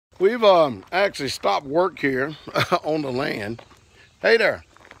We've actually stopped work here on the land. Hey there.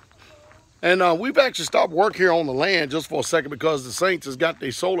 And we've actually stopped work here on the land just for a second because the Saints has got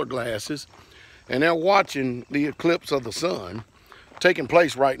their solar glasses and they're watching the eclipse of the sun taking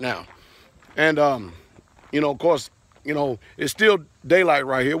place right now. And, of course, it's still daylight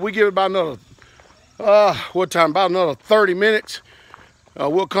right here. We give it about another, about another 30 minutes.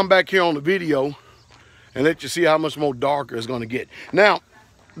 We'll come back here on the video and let you see how much more darker it's going to get. Now,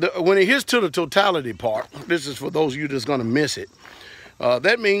 when it hits to the totality part, this is for those of you that's going to miss it.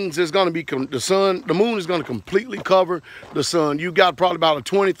 That means it's going to be the moon is going to completely cover the sun. You got probably about a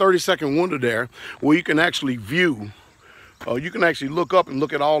 20-30 second window there where you can actually view. You can actually look up and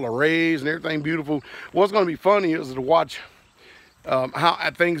look at all the rays and everything beautiful. What's going to be funny is to watch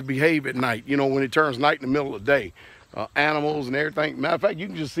how things behave at night. When it turns night in the middle of the day, animals and everything. Matter of fact, you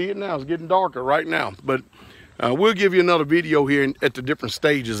can just see it now. It's getting darker right now, but. We'll give you another video here at the different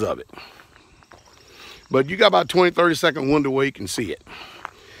stages of it. But you got about 20-30 second window where you can see it.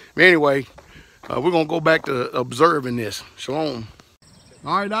 Anyway, we're going to go back to observing this. Shalom.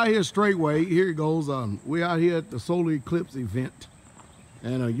 All right, out here straightway. Here it goes. We're out here at the solar eclipse event.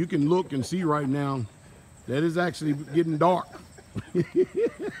 And you can look and see right now that it's actually getting dark. It's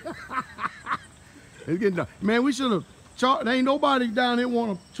getting dark. Man, we should have charged. There ain't nobody down here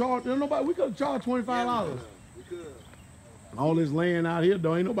want to charge. There's nobody. We could have charged $25. All this land out here,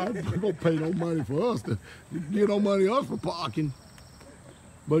 though, ain't nobody gonna pay no money for us to get no money us for parking.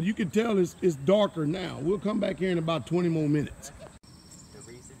 But you can tell it's darker now. We'll come back here in about 20 more minutes. The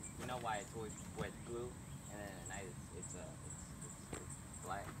reason, you know why it's always wet blue, and then at night it's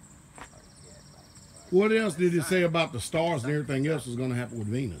black. Yeah, black. What else did it say about the stars and everything else was gonna happen with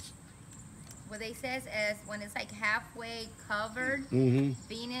Venus? What they says is when it's like halfway covered,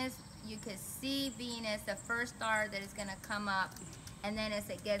 Venus, you can see Venus, the first star that is going to come up, and then as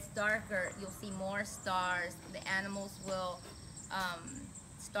it gets darker, you'll see more stars. The animals will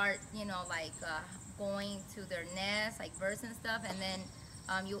start, going to their nests, like birds and stuff, and then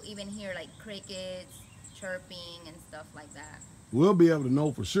you'll even hear like crickets chirping and stuff like that. We'll be able to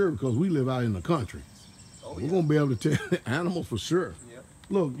know for sure because we live out in the country. Oh, yeah. We're going to be able to tell the animals for sure. Yep.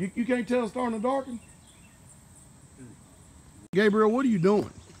 Look, you can't tell it's starting to darken? Gabriel, what are you doing?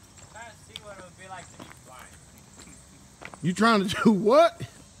 You trying to do what? It'd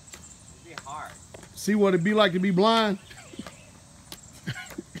be hard. See what it'd be like to be blind?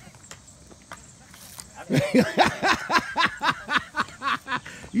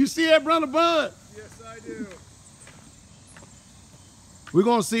 You see that, Brother Bud? Yes, I do. We're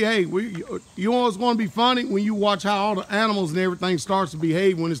going to see, hey, you know what's going to be funny? When you watch how all the animals and everything starts to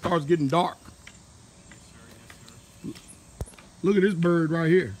behave when it starts getting dark. Yes, sir. Look at this bird right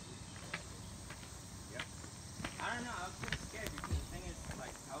here.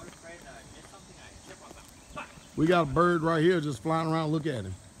 We got a bird right here just flying around. Look at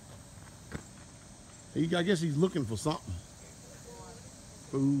him. I guess he's looking for something.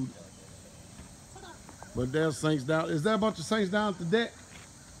 Food. But there's Saints down. Is there a bunch of Saints down at the deck?